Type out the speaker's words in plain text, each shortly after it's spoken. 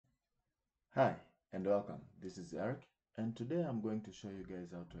Hi and welcome. This is Eric, and today I'm going to show you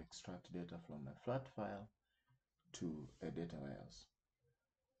guys how to extract data from a flat file to a data warehouse.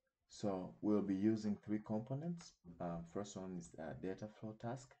 So we'll be using three components. First one is a data flow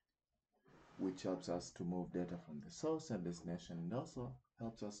task, which helps us to move data from the source and destination, and also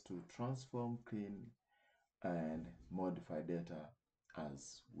helps us to transform, clean, and modify data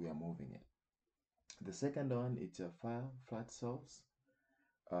as we are moving it. The second one is a file flat source.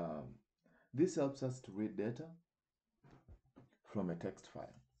 This helps us to read data from a text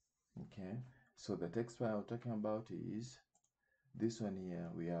file. Okay, so the text file I'm talking about is this one here.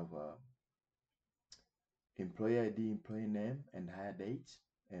 We have employee ID, employee name, and hire date,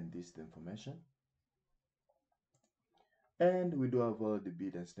 and this is the information. And we do have OLE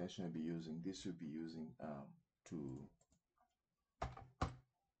DB Destination we'll be using. This will be using to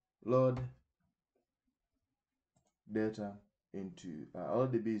load data into OLE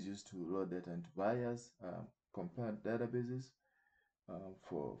DB is used to load data into various compared databases.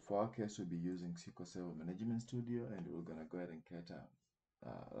 For our case, we'll be using SQL Server Management Studio, and we're gonna go ahead and create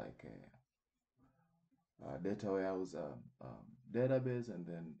like a data warehouse database, and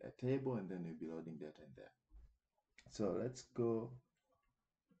then a table, and then you'll be loading data in there. So let's go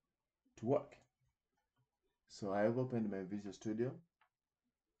to work. So I have opened my Visual Studio.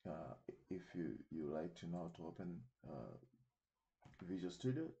 If you like to know how to open Visual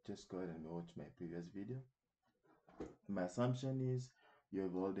Studio, just go ahead and watch my previous video. My assumption is you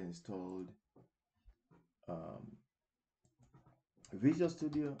have already installed Visual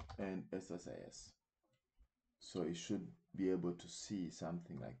Studio and SSIS. So you should be able to see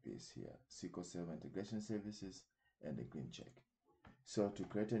something like this here: SQL Server Integration Services and a green check. So to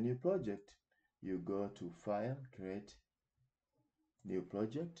create a new project, you go to File, Create New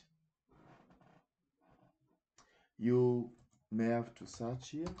Project. You may have to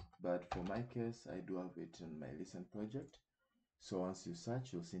search here, but for my case, I do have it in my recent project. So once you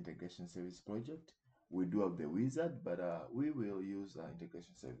search, you'll see Integration Service Project. We do have the wizard, but we will use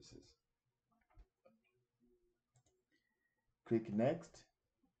Integration Services. Click Next,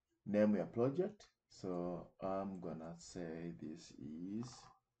 name your project. So I'm gonna say this is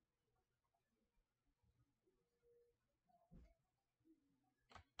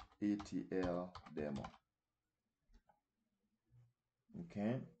ETL demo.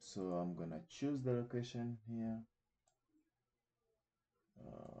 Okay, so I'm gonna choose the location here.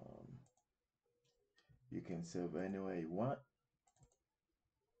 You can save anywhere you want.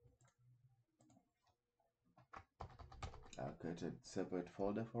 I'll create a separate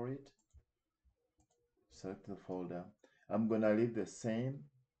folder for it. Select the folder. I'm gonna leave the same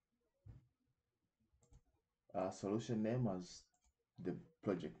solution name as the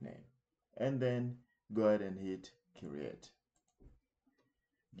project name, and then go ahead and hit create.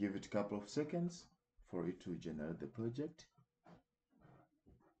 Give it a couple of seconds for it to generate the project.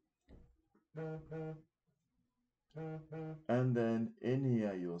 And then in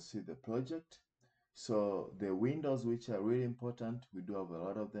here you'll see the project. So the windows, which are really important, we do have a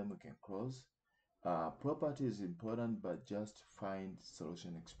lot of them. We can close. Property is important, but just find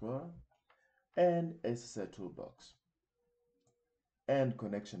Solution Explorer and SSI Toolbox and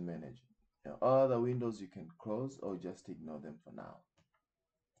Connection Manager. Now, all the windows you can close or just ignore them for now.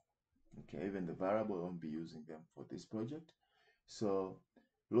 Okay, even the variable won't be using them for this project. So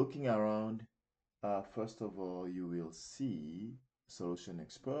looking around, first of all, you will see Solution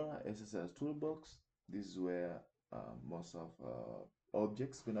Explorer, SSIS Toolbox. This is where most of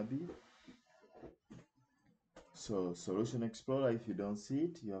objects gonna be. So Solution Explorer, if you don't see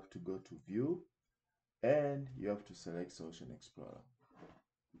it, you have to go to View, and you have to select Solution Explorer.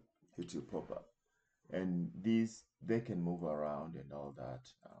 It will pop up, and they can move around and all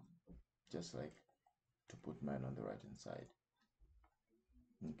that, just like to put mine on the right hand side.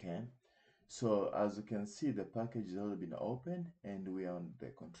 Okay, so as you can see, the package has already been opened, and we are on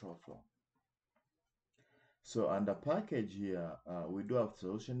the control flow. So under package here, we do have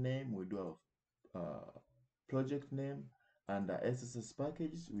solution name, we do have project name. Under SSS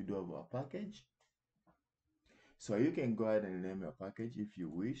packages, we do have our package. So you can go ahead and name your package if you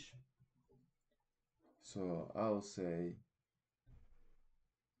wish. So I'll say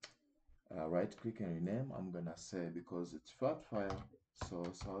right click and rename. I'm gonna say, because it's flat file, so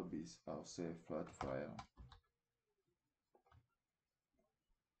I'll say flat file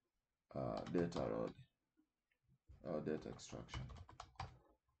data load or data extraction.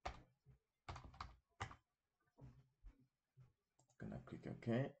 Gonna click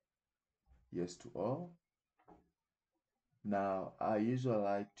OK. Yes to all. Now I usually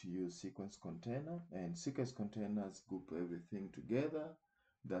like to use sequence container, and sequence containers group everything together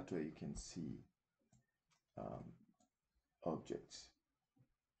That way you can see objects.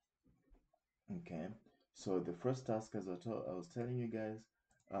 Okay, so the first task, as I was telling you guys,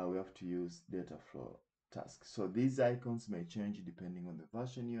 we have to use data flow task. So these icons may change depending on the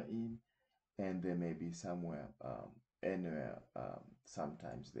version you're in, and they may be somewhere, anywhere.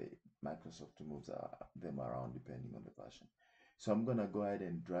 Sometimes Microsoft moves them around depending on the version. So I'm gonna go ahead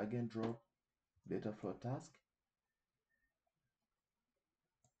and drag and drop data flow task.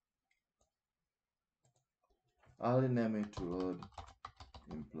 I'll name it to load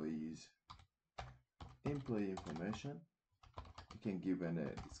employee information. You can give a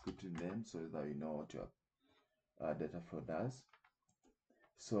descriptive name so that you know what your data flow does.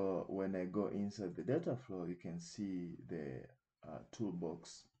 So when I go inside the data flow, you can see the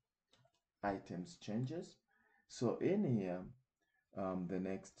toolbox items changes. So in here, the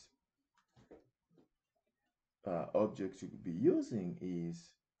next object you could be using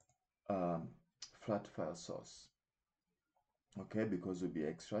is flat file source. Okay, because we'll be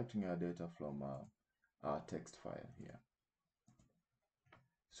extracting our data from our text file here.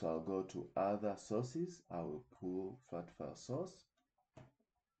 So I'll go to other sources. I will pull flat file source,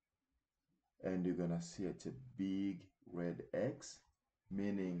 and you're gonna see it's a big red X,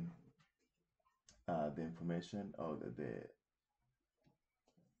 meaning the information or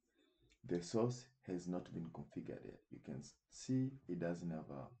the source has not been configured yet. You can see it doesn't have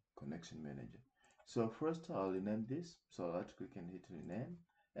a connection manager. So first I'll rename this. So I'll right click and hit rename,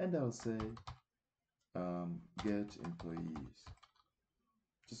 and I'll say get employees.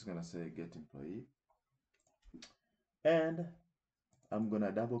 Just gonna say get employee, and I'm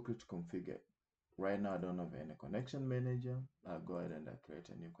gonna double click to configure. Right now I don't have any connection manager. I'll go ahead and create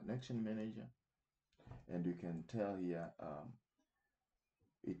a new connection manager, and you can tell here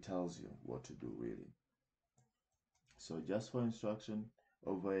it tells you what to do really. So just for instruction,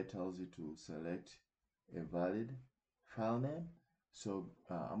 over here tells you to select a valid file name. So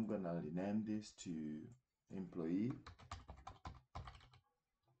I'm gonna rename this to employee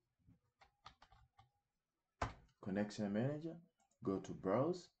connection manager. Go to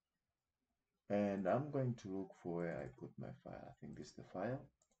browse, and I'm going to look for where I put my file. I think this is the file,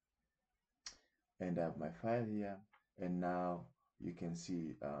 and I have my file here. And now you can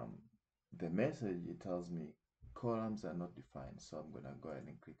see the message. It tells me columns are not defined. So I'm gonna go ahead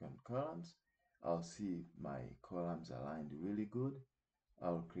and click on columns. I'll see my columns aligned really good.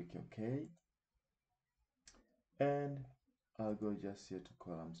 I'll click OK, and I'll go just here to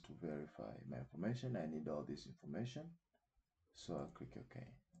columns to verify my information. I need all this information, so I'll click OK.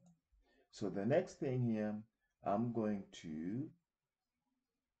 So the next thing here, I'm going to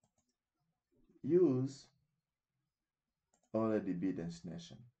use OLE DB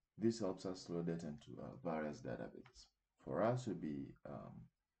Destination. This helps us load data into various databases. For us, we'll be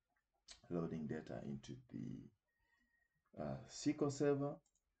loading data into the SQL Server.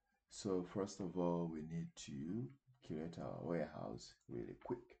 So first of all, we need to create our warehouse really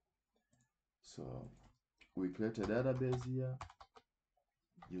quick. So we create a database here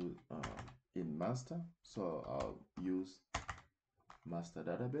in master. So I'll use master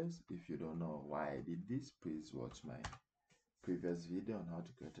database. If you don't know why I did this, please watch my previous video on how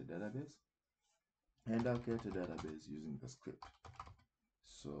to create a database. And I'll create a database using the script.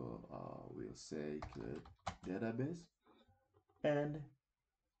 So we'll say create database, and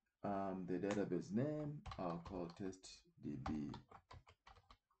the database name I'll call test DB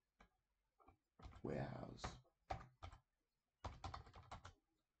warehouse.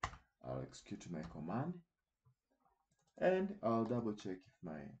 I'll execute my command, and I'll double check if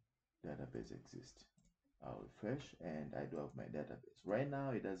my database exists. I'll refresh, and I do have my database. Right now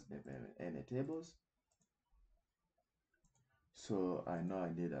it doesn't have any tables, so I know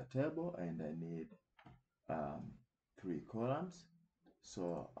I need a table, and I need 3 columns.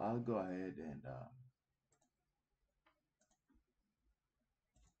 So I'll go ahead and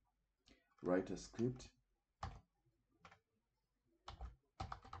write a script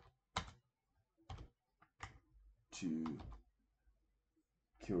to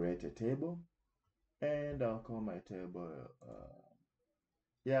curate a table, and I'll call my table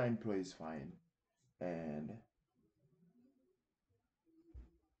employees fine, and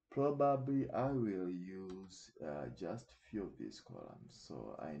probably I will use just few of these columns.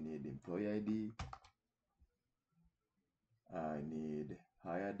 So I need employee ID, I need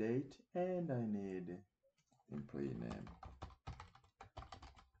hire date, and I need employee name.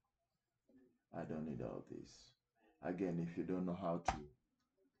 I don't need all this. Again, if you don't know how to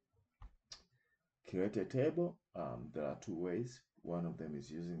create a table, there are 2 ways. One of them is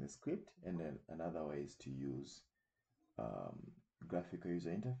using the script, and then another way is to use graphical user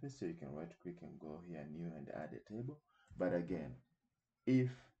interface, so you can right click and go here, new, and add a table. But again, if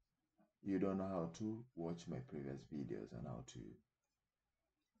you don't know how to, watch my previous videos on how to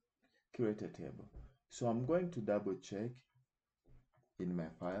create a table. So I'm going to double check in my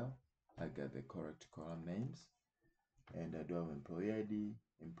file I got the correct column names, and I do have employee ID,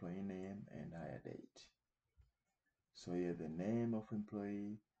 employee name, and hire date. So here the name of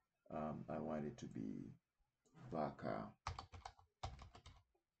employee, I want it to be Vaka.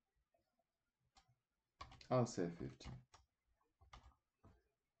 I'll say 50.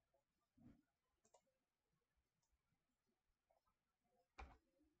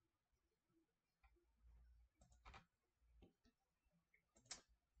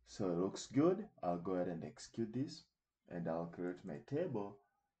 So it looks good. I'll go ahead and execute this, and I'll create my table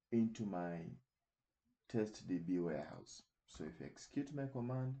into my test.db warehouse. So if I execute my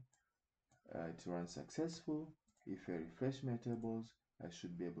command, it runs successful. If I refresh my tables, I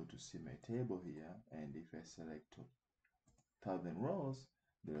should be able to see my table here, and if I select 1000 rows,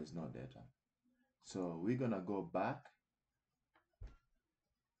 there is no data. So we're gonna go back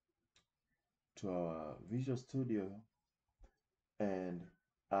to our Visual Studio and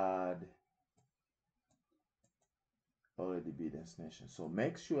add OLE DB Destination. So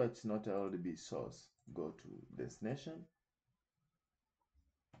make sure it's not OLE DB source. Go to Destination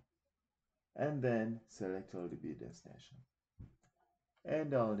and then select OLE DB Destination.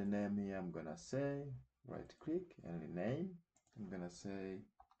 And I'll rename here, I'm gonna say, right click and rename. I'm gonna say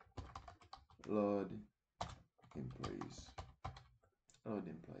load employees, load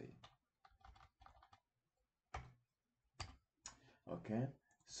employee. Okay,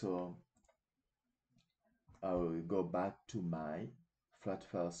 so I will go back to my flat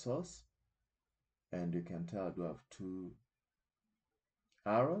file source, and you can tell I do have two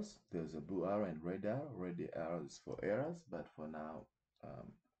arrows. There's a blue arrow and red arrow. Red arrow is for errors, but for now,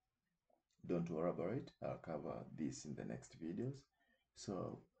 don't worry about it. I'll cover this in the next videos.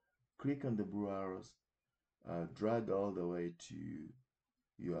 So click on the blue arrows, drag all the way to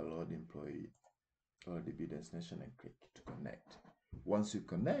your load employee or DB destination and click to connect. Once you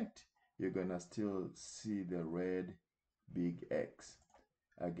connect, you're gonna still see the red big X.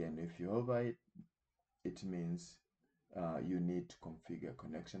 Again, if you hover it, it means you need to configure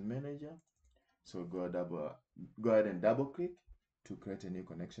connection manager. So go ahead and double click to create a new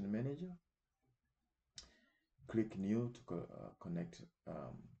connection manager. Click new to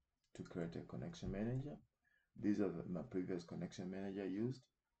to create a connection manager. These are my previous connection manager used.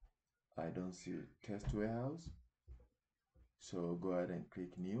 I don't see test warehouse. So go ahead and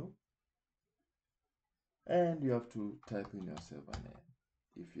click new. And you have to type in your server name.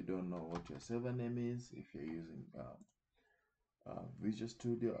 If you don't know what your server name is, if you're using Visual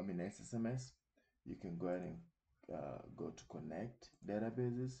Studio, SSMS, you can go ahead and go to connect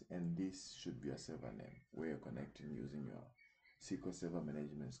databases, and this should be a server name where you're connecting using your SQL Server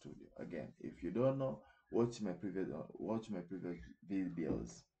Management Studio. Again, if you don't know, watch my previous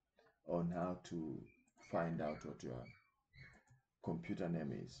videos on how to find out what your computer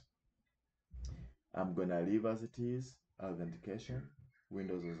name is. I'm gonna leave as it is, authentication,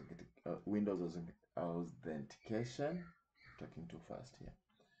 Windows authentication. Talking too fast here.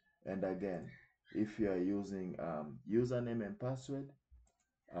 And again, if you are using username and password,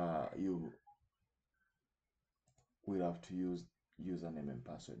 you will have to use username and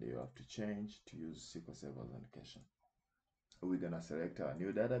password. You have to change to use SQL Server authentication. We're gonna select our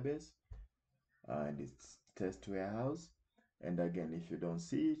new database, and it's test warehouse. And again, if you don't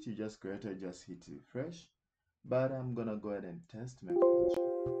see it, you just hit refresh. But I'm gonna go ahead and test my connection.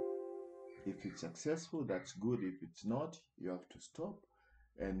 If it's successful, that's good. If it's not, you have to stop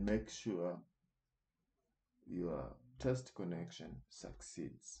and make sure your test connection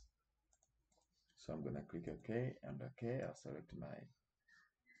succeeds. So I'm gonna click OK and OK. I'll select my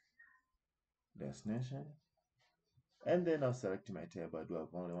destination, and then I'll select my table. I do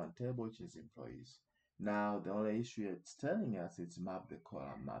have only one table, which is employees. Now the only issue it's telling us is map the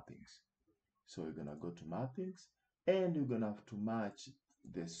column mappings. So we're gonna go to mappings, and we're gonna have to match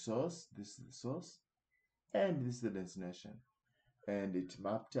the source. This is the source, and this is the destination. And it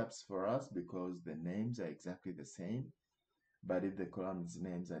mapped up for us because the names are exactly the same. But if the columns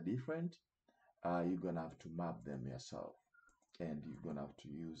names are different, you're gonna have to map them yourself, and you're gonna have to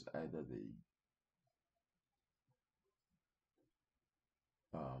use either the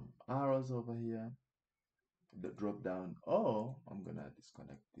arrows over here, the drop down, or I'm gonna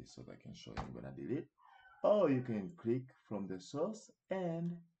disconnect this so that I can show you. I'm gonna delete, or you can click from the source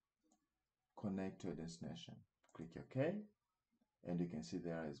and connect to a destination. Click OK, and you can see the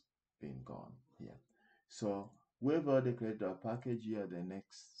arrow has been gone here. So We've already created our package here. The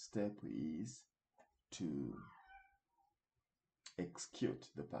next step is to execute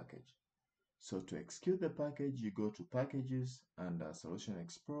the package. So to execute the package, you go to Packages and Solution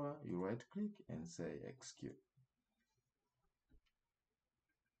Explorer, you right click and say Execute.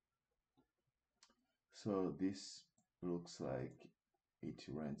 So this looks like it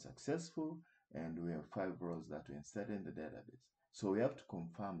ran successful, and we have 5 rows that we inserted in the database. So we have to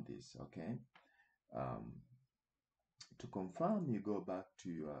confirm this, okay? To confirm, you go back to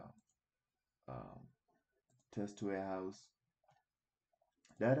your test warehouse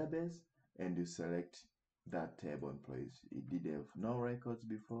database and you select that table employees. It did have no records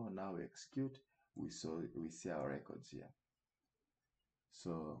before. Now we execute, we see our records here.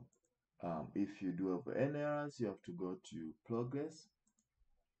 So if you do have any errors, you have to go to progress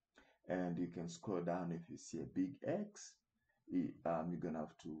and you can scroll down. If you see a big X, you're gonna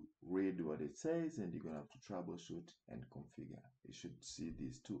have to read what it says and you're gonna have to troubleshoot and configure. You should see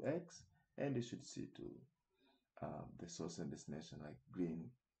these 2X and you should see the source and destination like green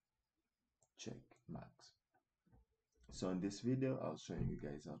check marks. So in this video, I'll show you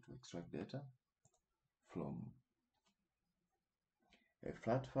guys how to extract data from a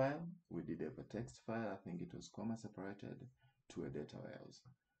flat file. We did have a text file, I think it was comma separated, to a data warehouse.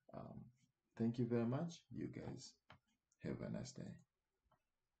 Thank you very much. You guys have a nice day.